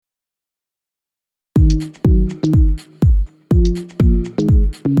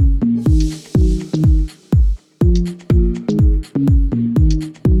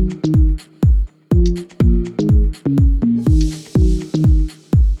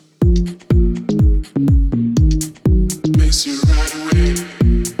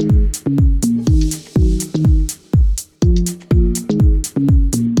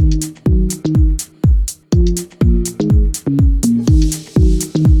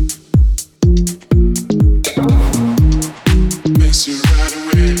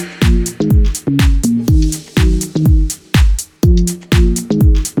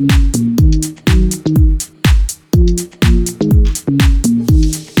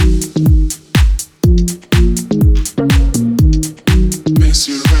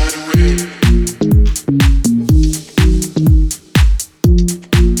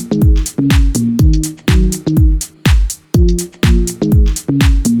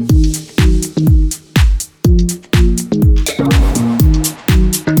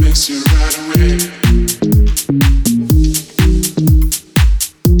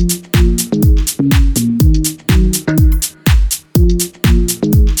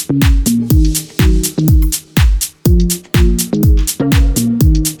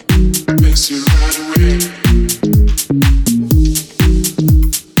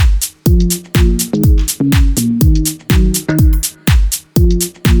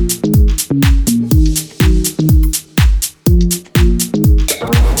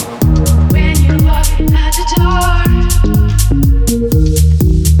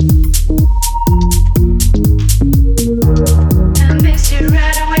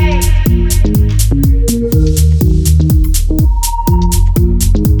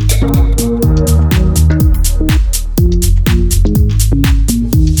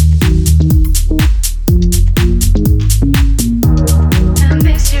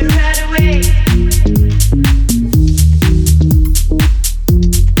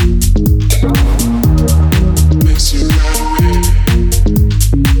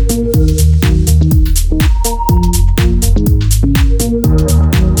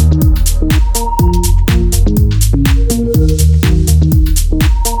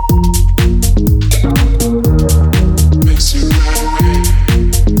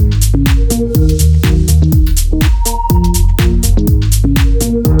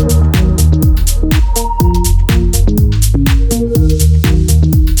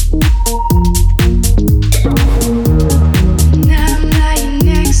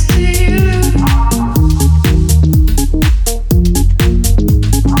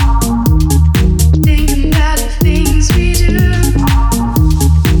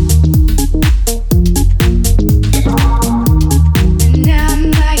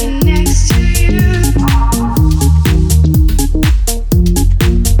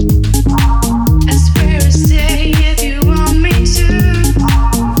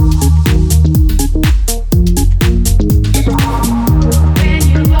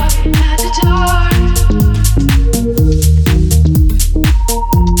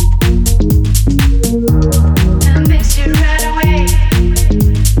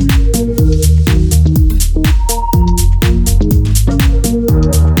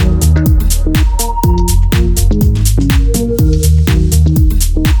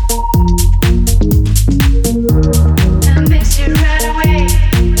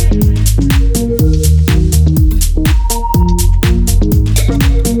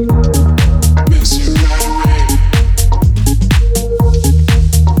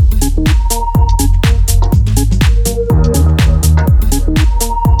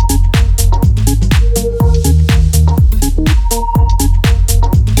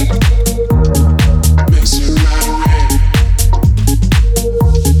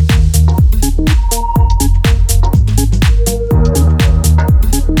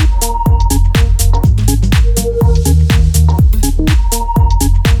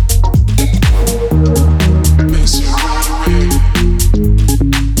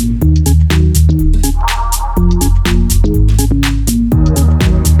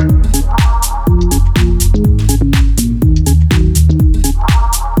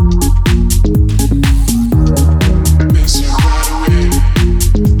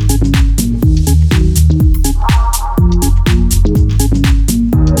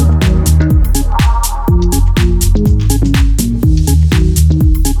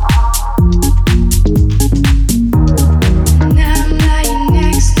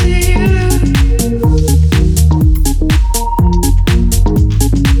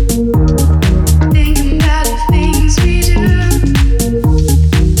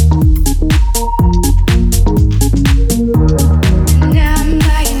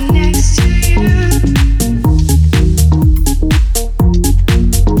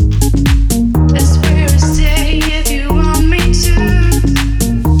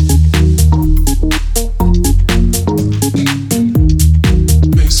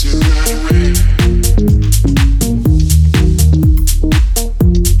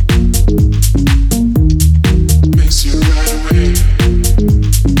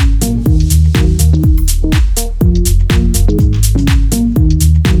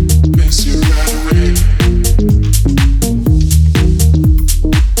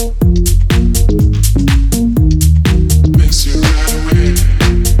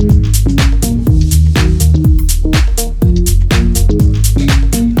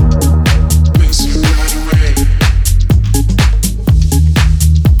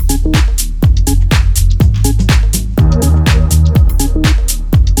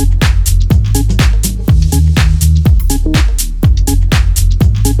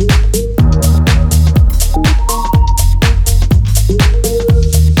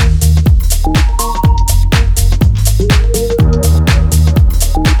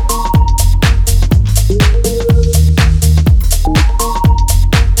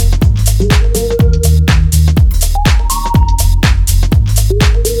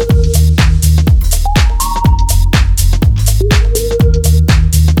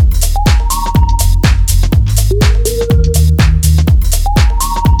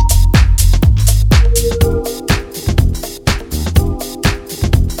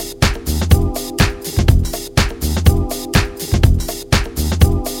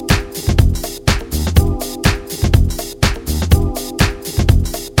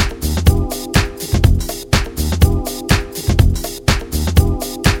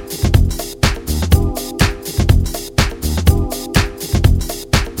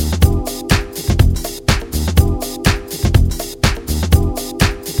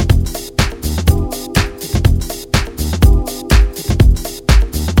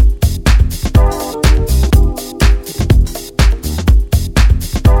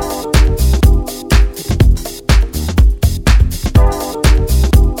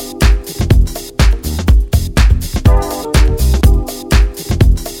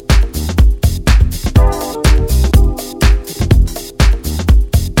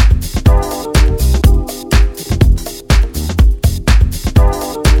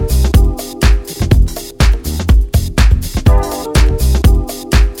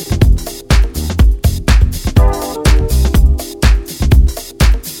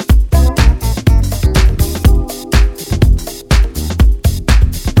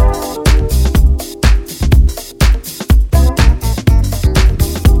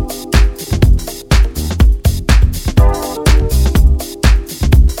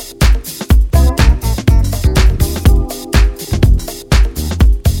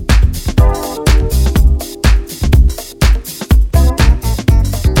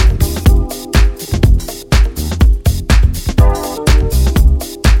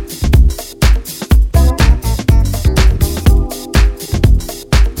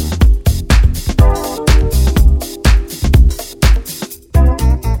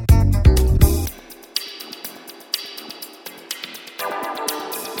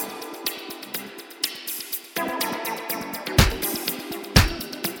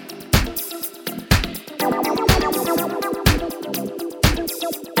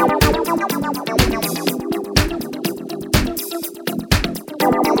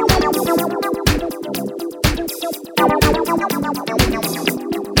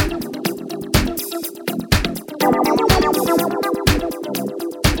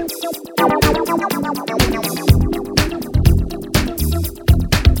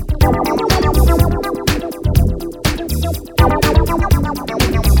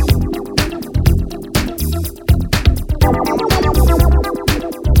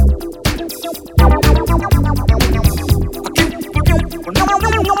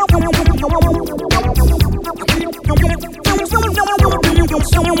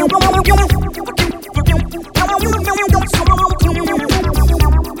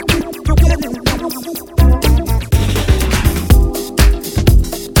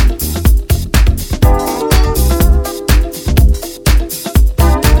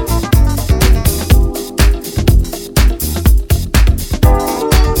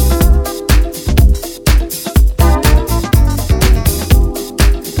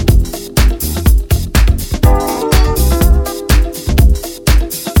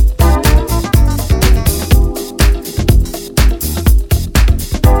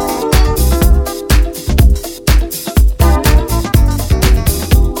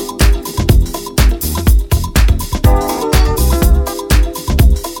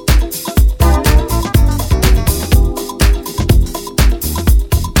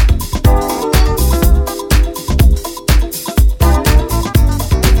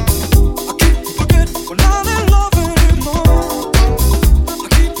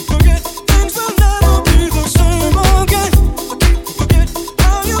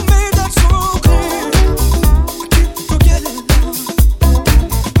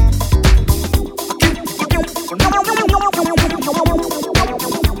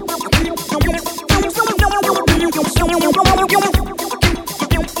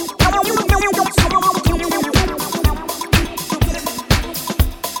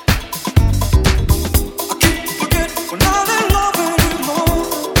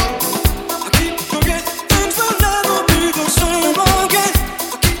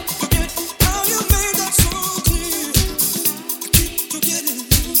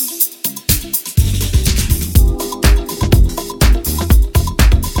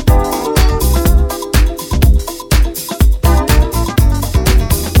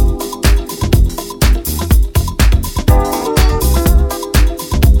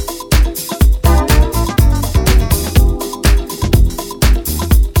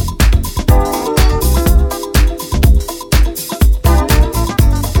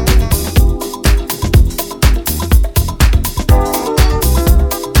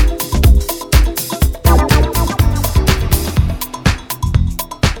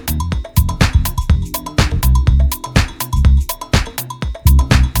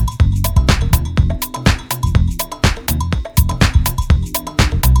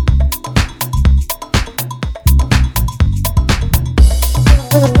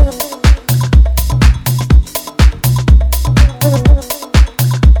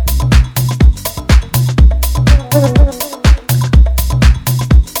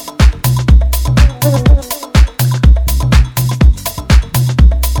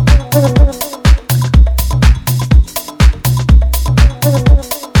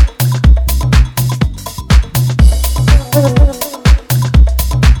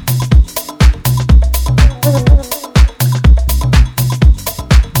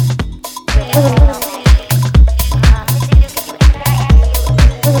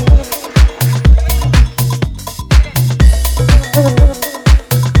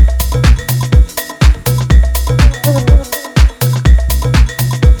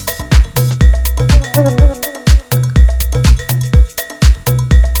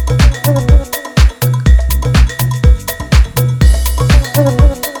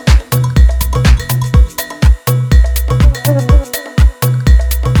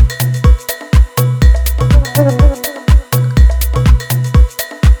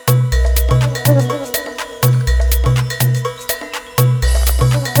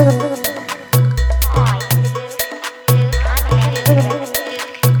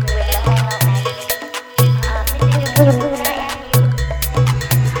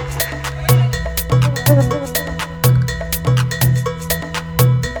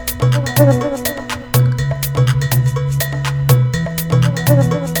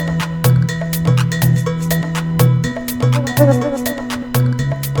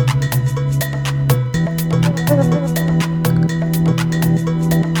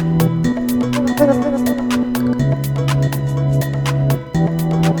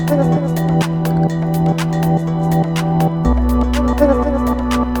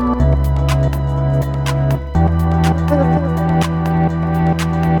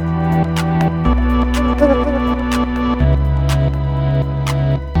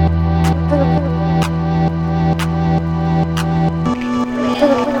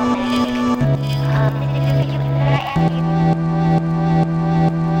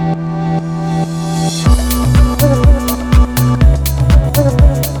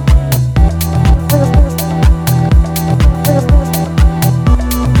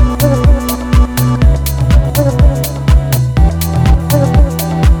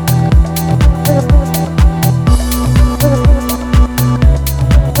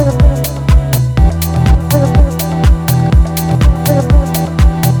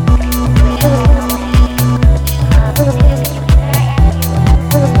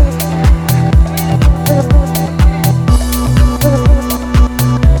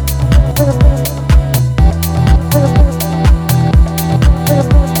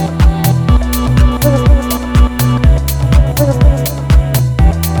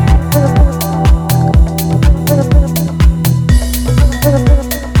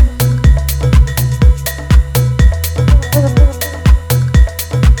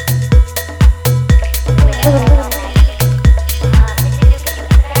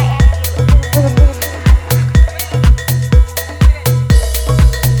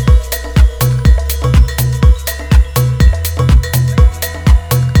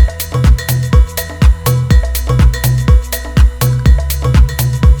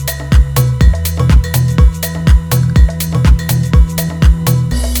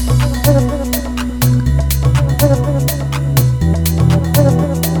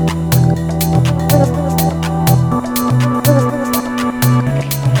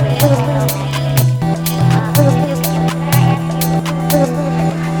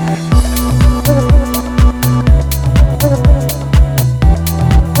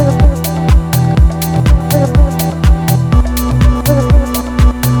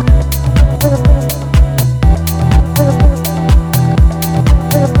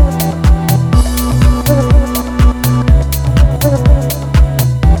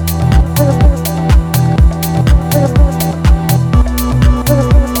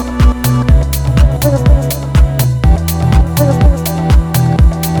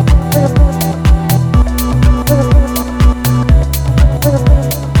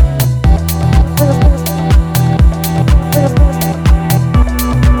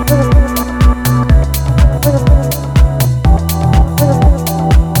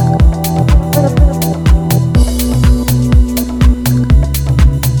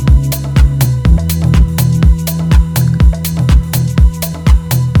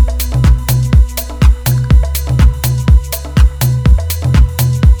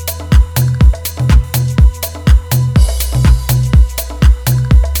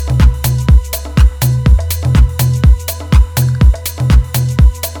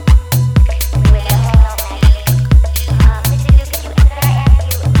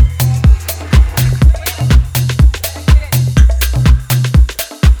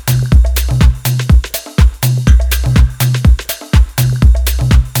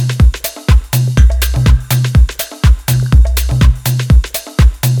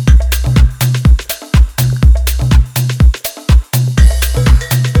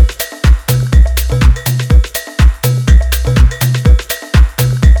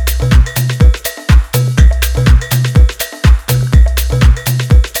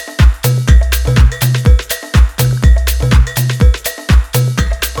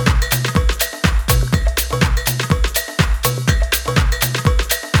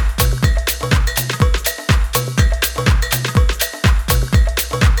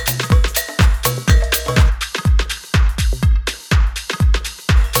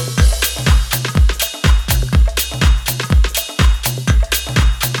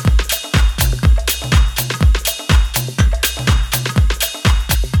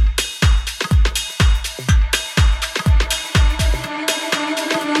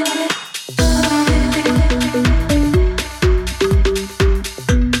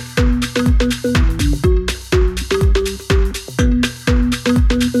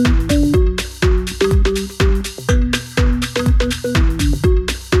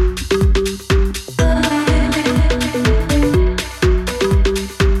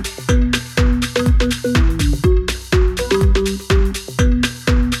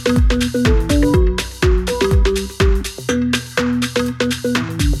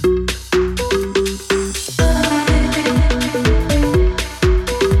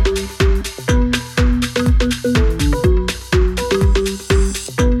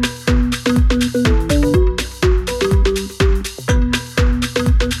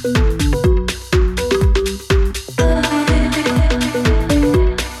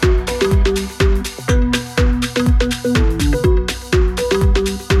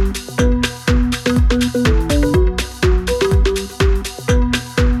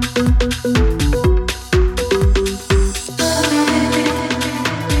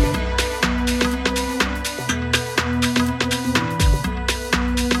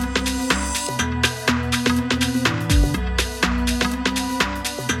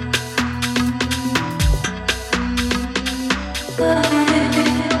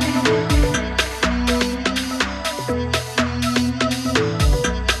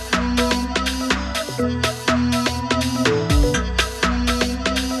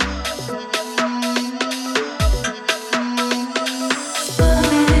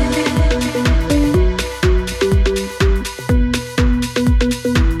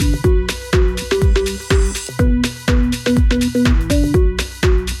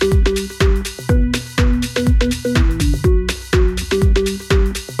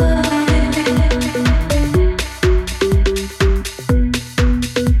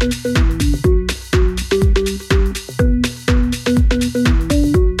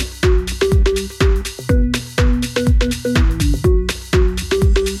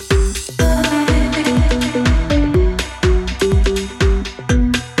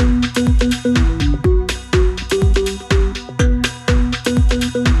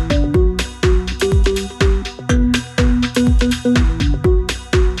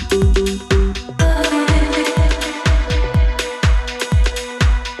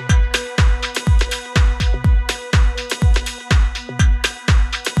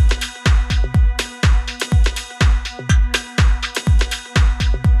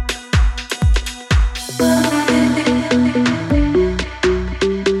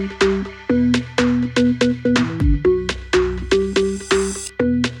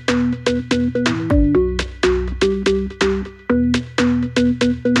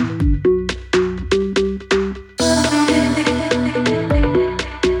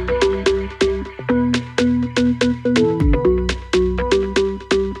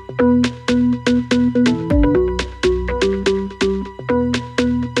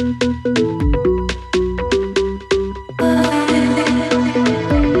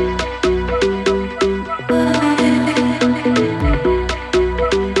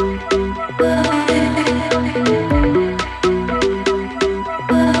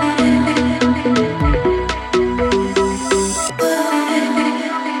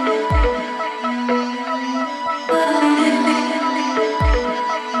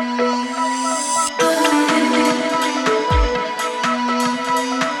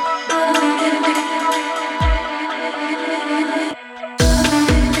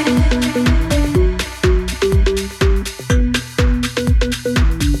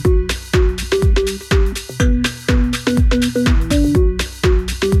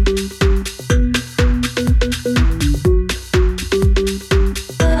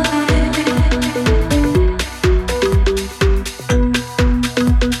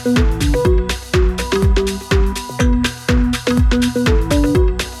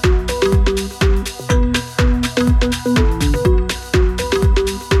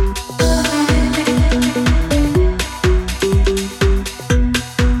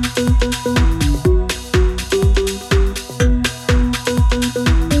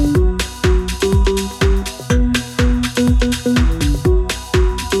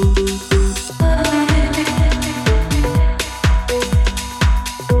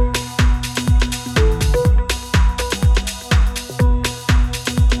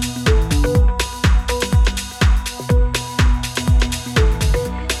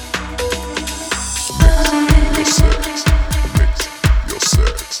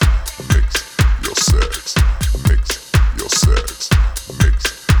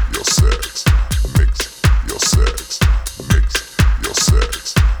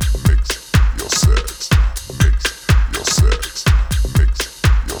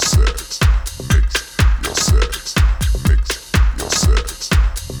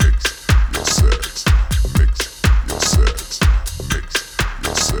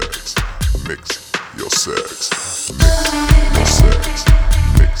Mix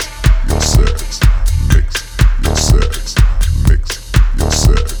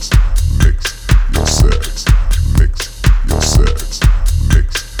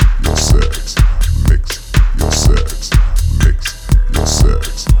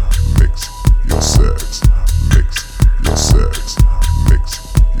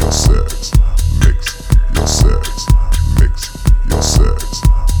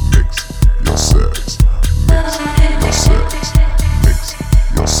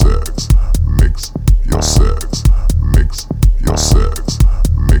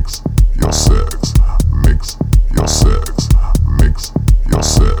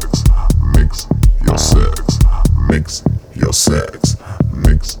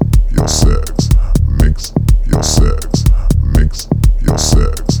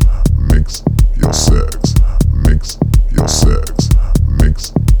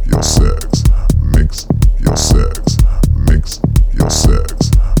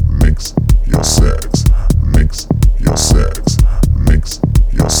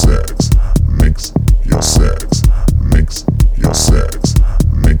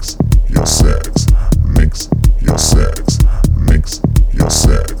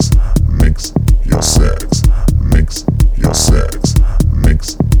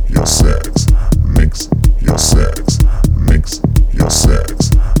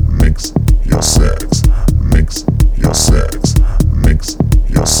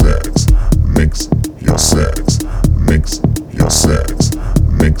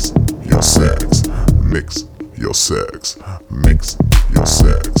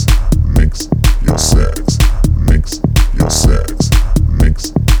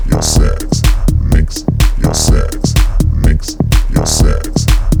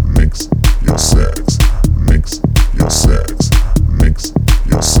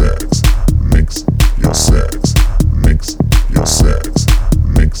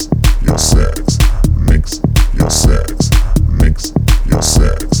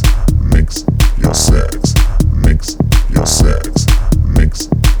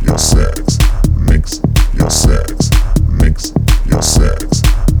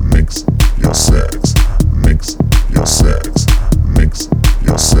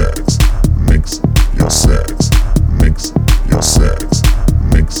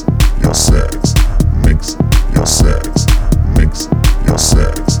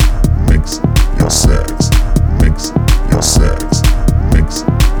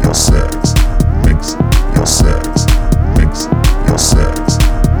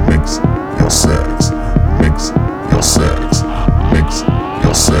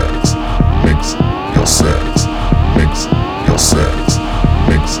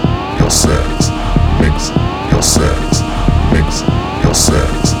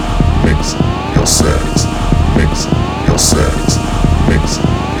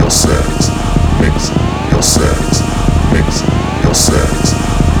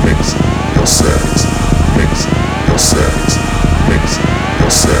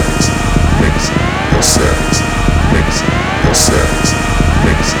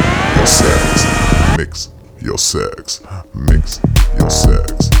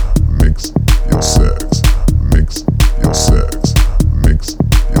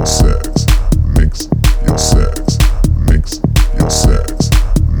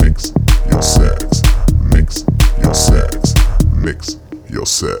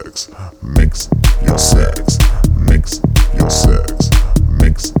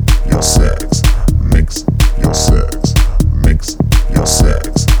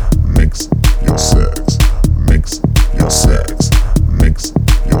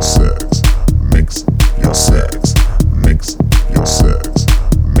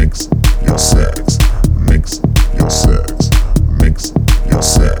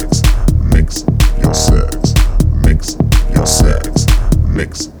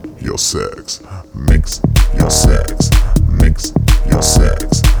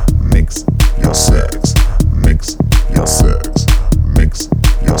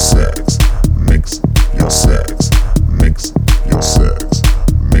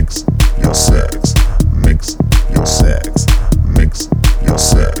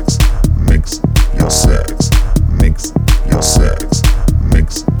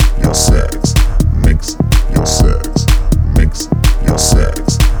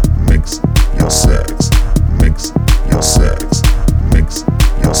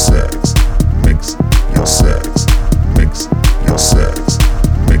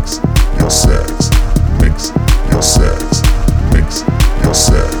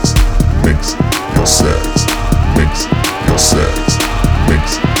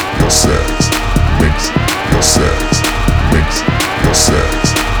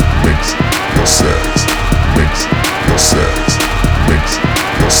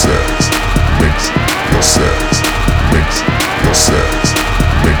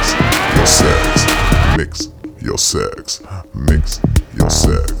sex, mix your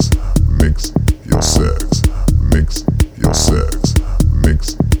sex, mix your sex, mix your sex,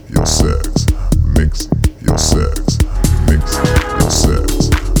 mix your sex, mix your sex, mix your sex,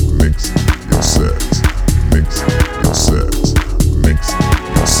 mix your sex, mix your sex, mix your sex, mix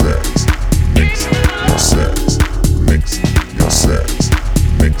your sex, mix your sex, mix your sex,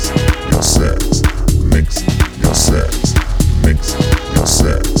 mix your sex, mix your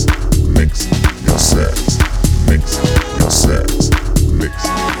sex, mix your sex, mix your sex.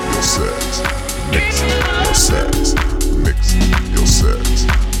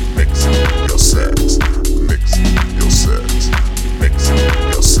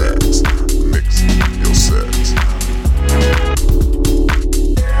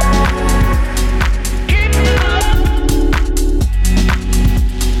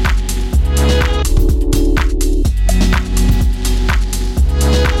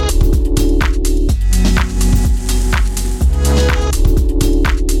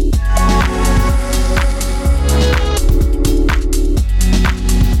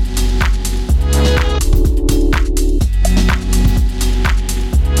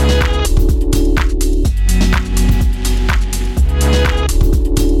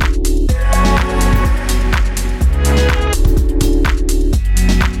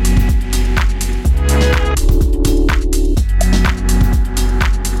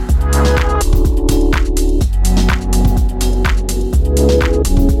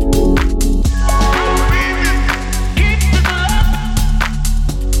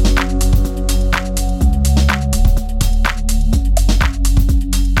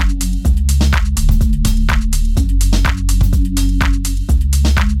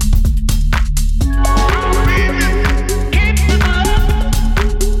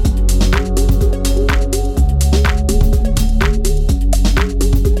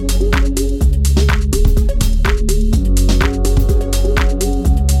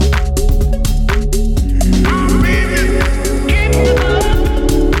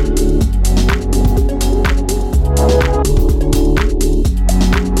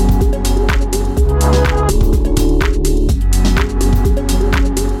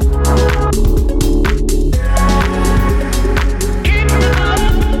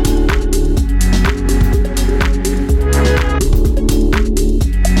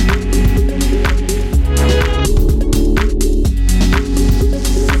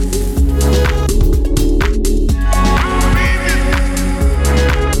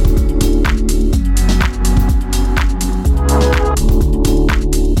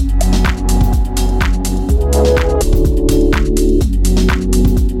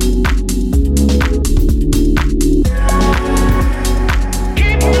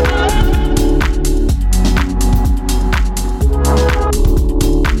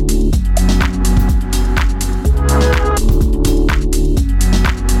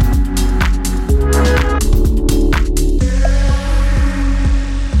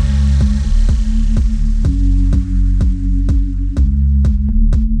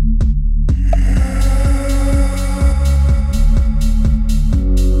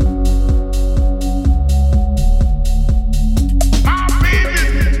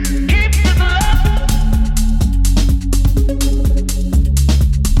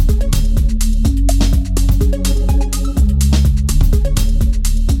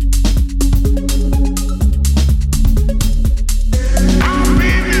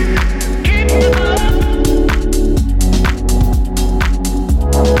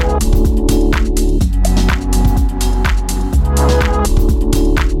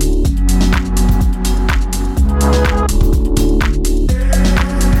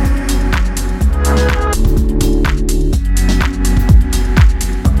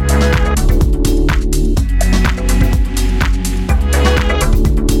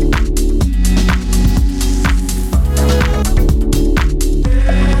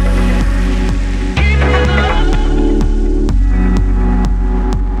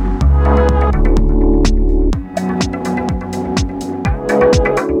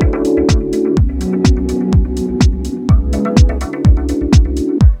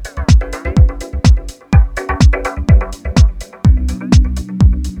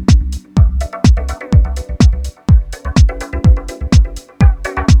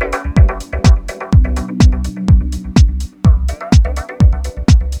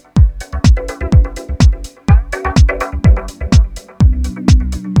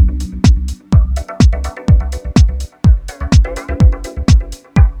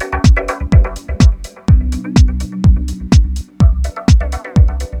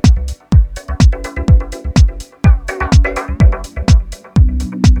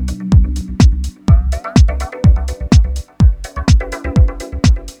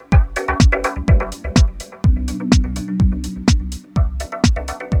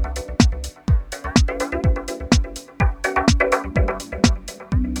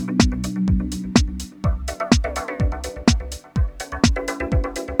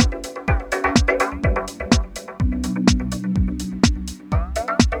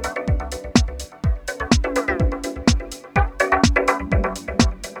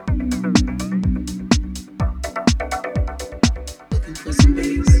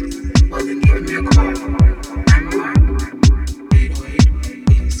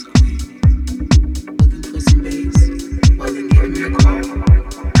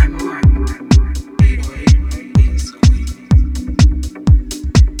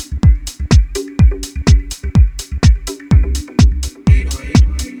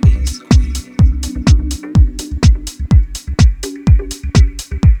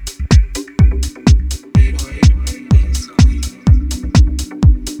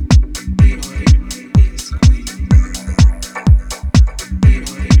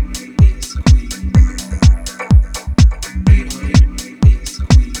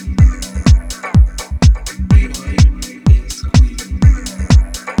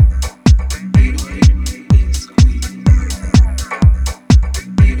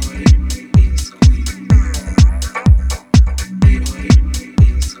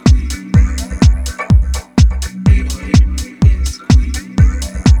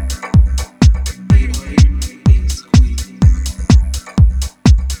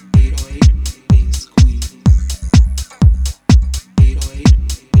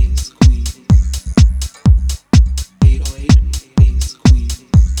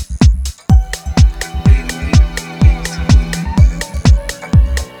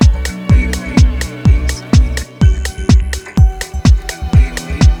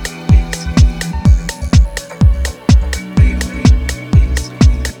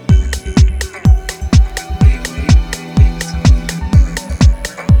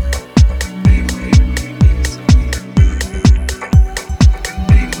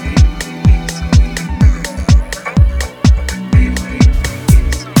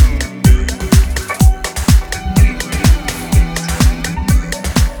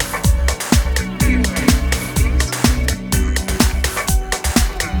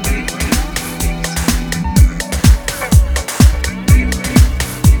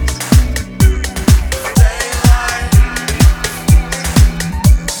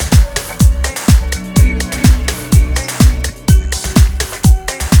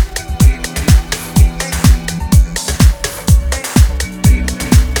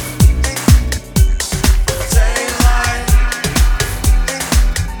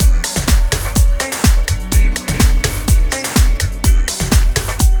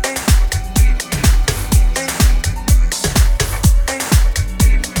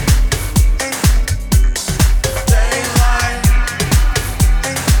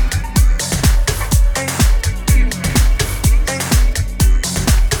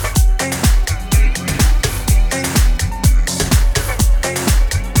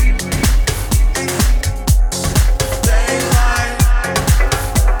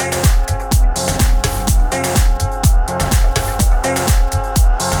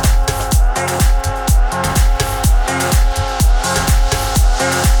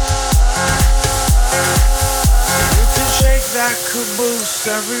 a boost,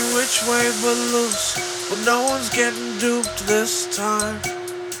 every which way but loose. But no one's getting duped this time.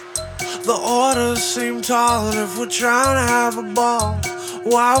 The orders seem tall, and if we're trying to have a ball,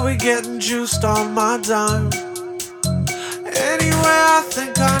 why are we getting juiced on my dime? Anyway, I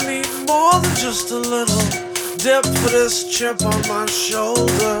think I need more than just a little dip for this chip on my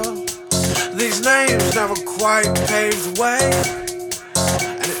shoulder. These names never quite paved the way,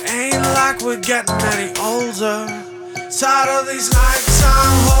 and it ain't like we're getting any older. Tired of these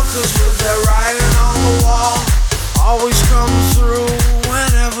nighttime hookers with their writing on the wall. Always come through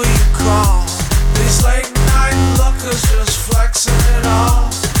whenever you call. These late night lookers just flexing it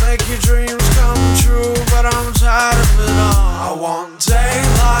all. Make your dreams come true, but I'm tired of it all. I want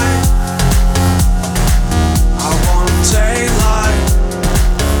daylight. I want daylight.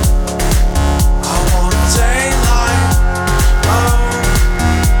 I want daylight. Oh,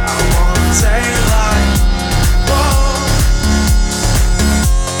 I want daylight. Whoa.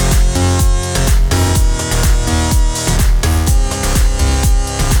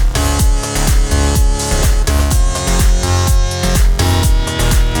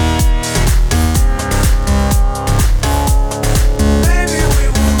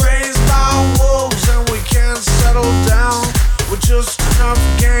 Just enough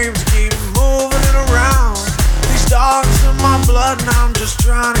game to keep moving it around. These dogs in my blood, and I'm just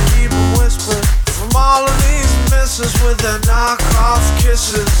trying to keep them whispered from all of these misses with their knockoff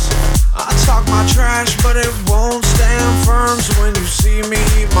kisses. I talk my trash, but it won't stand firm. So when you see me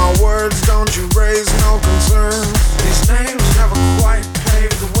eat my words, don't you raise no concerns. These names never quite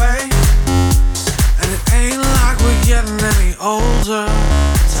paved the way, and it ain't like we're getting any older.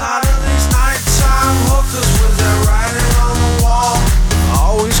 Tired of these nighttime hookers with their writing on the wall.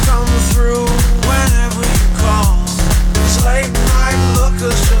 Always come through whenever you call. These late night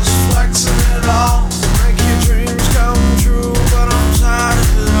lookers just flexing it all. Make your dreams come true, but I'm tired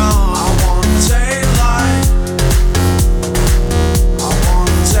of it all. I want daylight. I want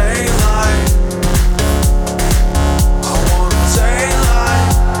daylight. I want daylight.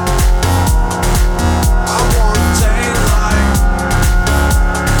 I want daylight.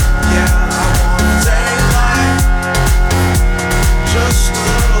 Yeah, I want daylight. Just a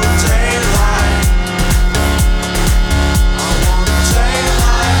little daylight. I want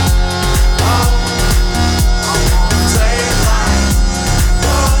daylight. Oh, I want daylight.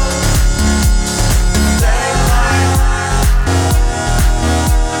 Whoa, daylight.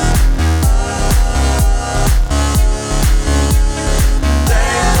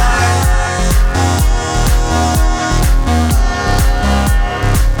 Daylight.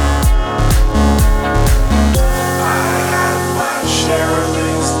 I had my share of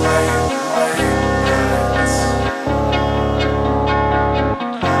these late nights.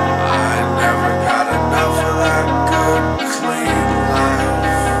 I never got enough of that good, clean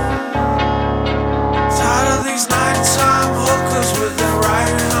life. Tired of these nighttime hookers with their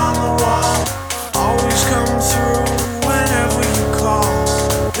writing on the wall. Always come through whenever you call.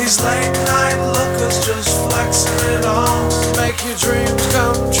 These late night lookers just flexing it all. Make your dreams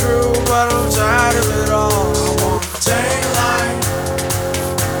come true, but I'm tired of it all. I want daylight.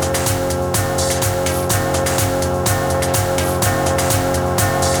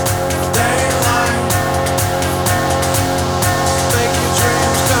 Daylight. Make your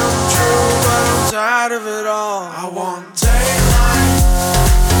dreams come true, but I'm tired of it all. I want daylight.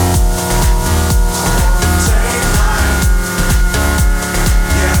 I want daylight.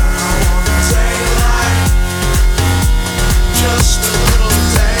 Yeah, I want daylight. Just a little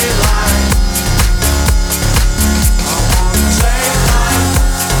daylight. I want daylight.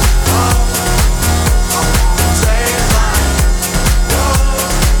 Oh, I want daylight. Whoa,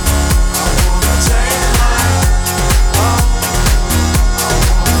 I want daylight. Oh, I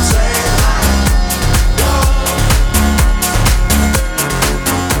want daylight.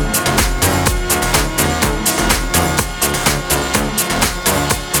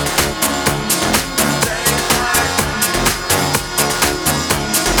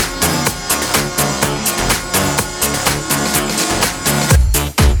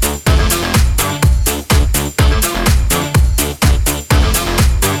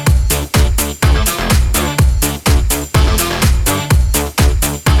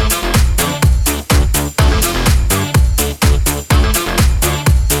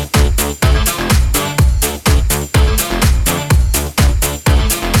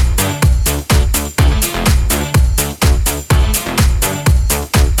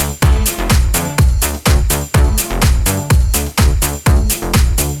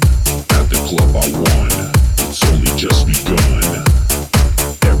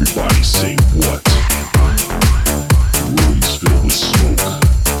 Everybody say what? Rooms filled with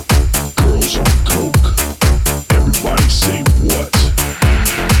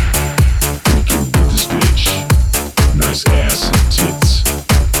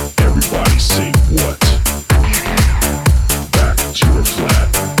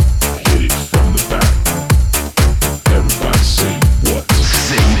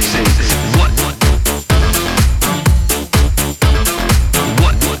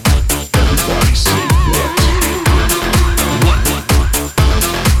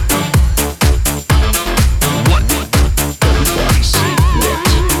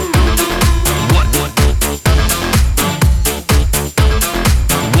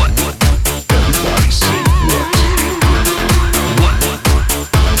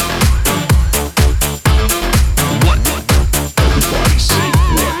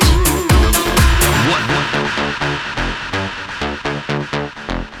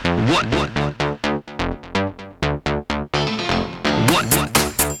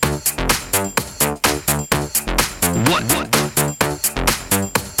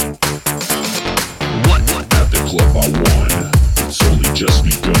club I won. It's only just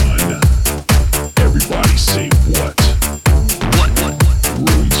begun. Everybody say what?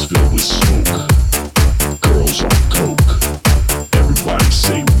 Rooms filled with smoke. Girls on coke. Everybody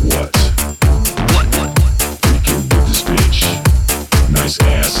say what? Freaking with this bitch. Nice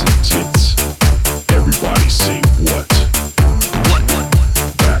ass and tits. Everybody say what?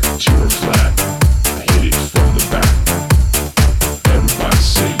 Back to her flat. I hit it from the back. Everybody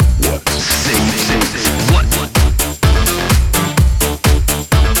say what? What?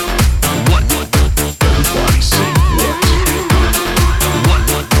 Everybody say what?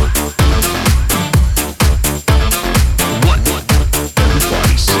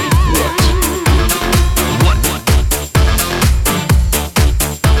 Everybody say what?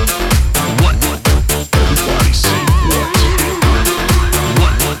 Everybody say what?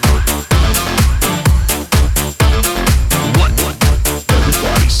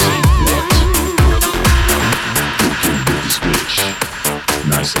 Everybody say what? Freaking with this bitch.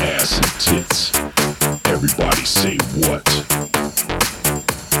 Nice ass and tits. Everybody say what?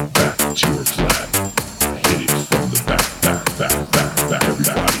 Back to her flat. Hit it from the back.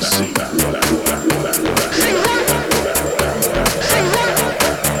 Everybody say what? Everybody say what? Everybody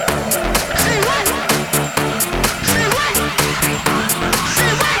say what? Everybody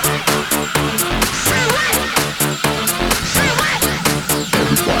say what?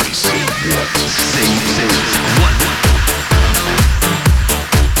 Everybody say what? Everybody say what?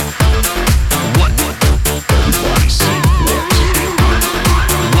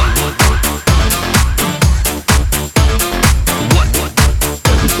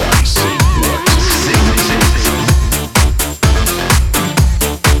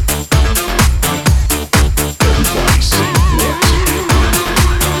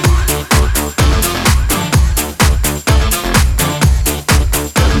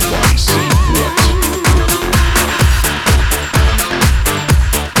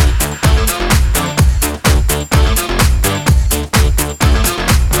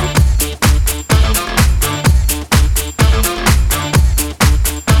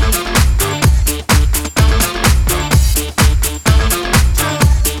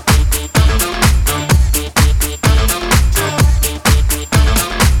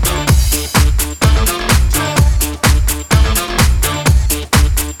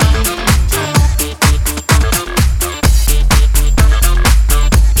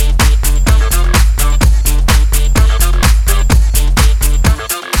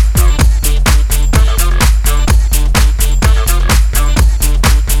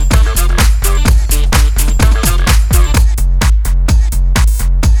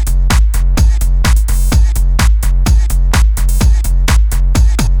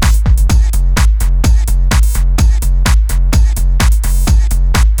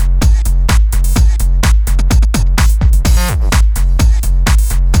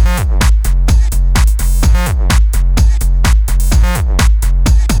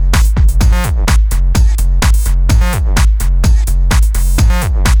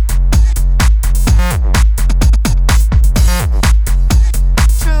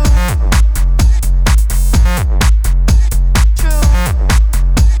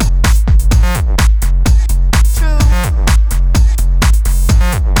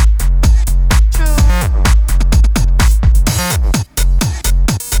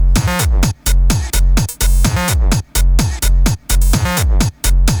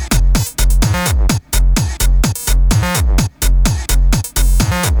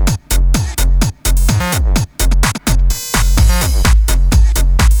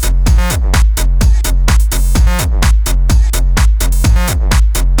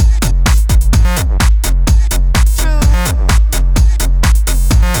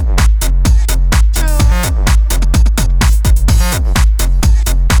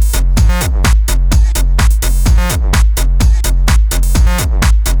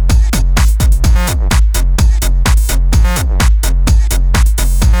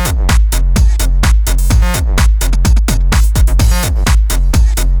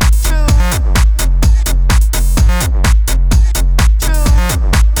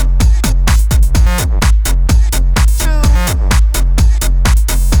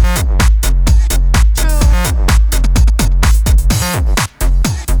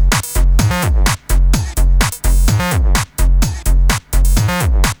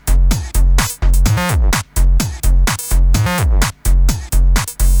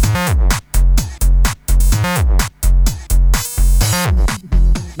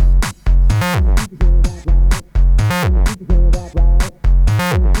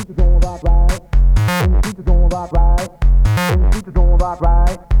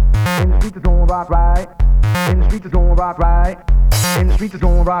 In the streets it's gon' rock right. In the streets it's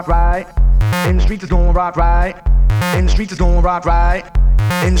gon' rock right. In the streets it's gon' rock right. In the streets it's gon' rock right.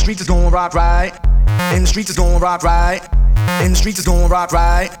 In the streets it's gon' rock right. In the streets it's gon' rock right. In the streets it's gon' rock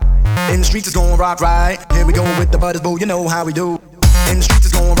right. In the streets it's gon' rock right. Here we go with the butters, boo, you know how we do. In the streets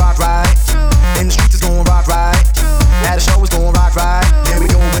it's gon' rock right. In the streets it's gon' rock right. At the show it's gon' rock right. Here we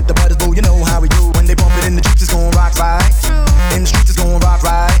go with the butters, boo, you know how we do. When they bump it in the Jeeps it's gon' rock right. In the streets it's gon' rock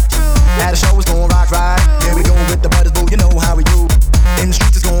right. At the show it's gon' rock right. Here we go with the butters, boo, you know how we do. In the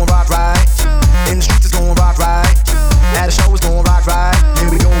streets it's gon' rock right. In the streets it's gon' rock right. At the show it's gon' rock right. Here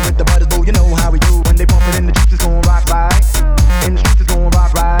we go with the butters, boo, you know how we do. When they bump it in the Jeeps it's gon' rock right. In the streets it's gon'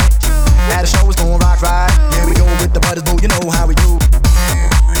 rock right. At the show it's gon' rock right. Here we go with the butters, boo, you know how we do.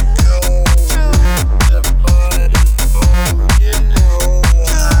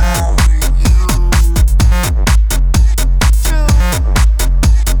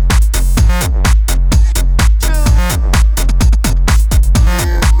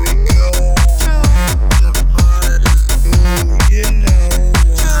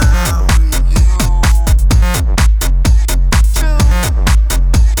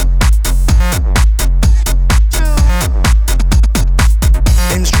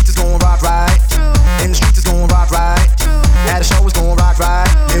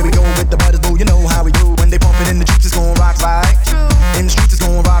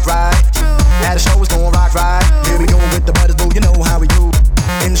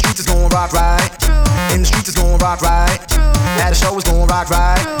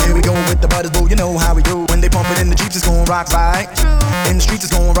 Rock right. In the streets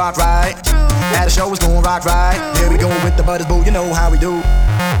it's gon' rock right. At the show it's gon' rock right. Here we go with the butters, boo, you know how we do.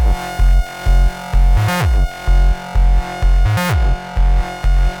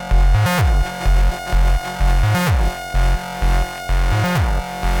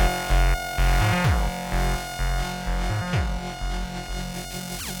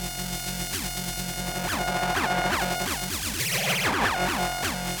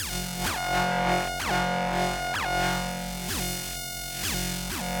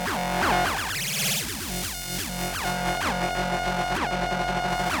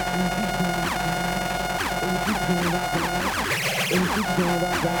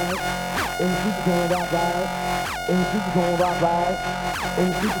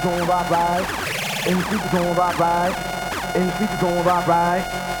 In the streets it's gon' rock right.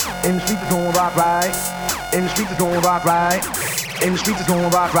 In the streets it's gon' rock right. In the streets it's gon' rock right. In the streets it's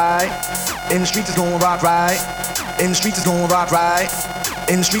gon' rock right. In the streets it's gon' rock right. In the streets it's gon' rock right. In the streets it's gon' rock right.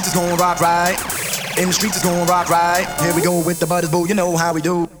 In the streets it's gon' rock right. In the streets it's gon' rock right. Here we go with the butters, boo, you know how we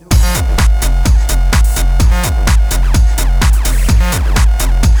do.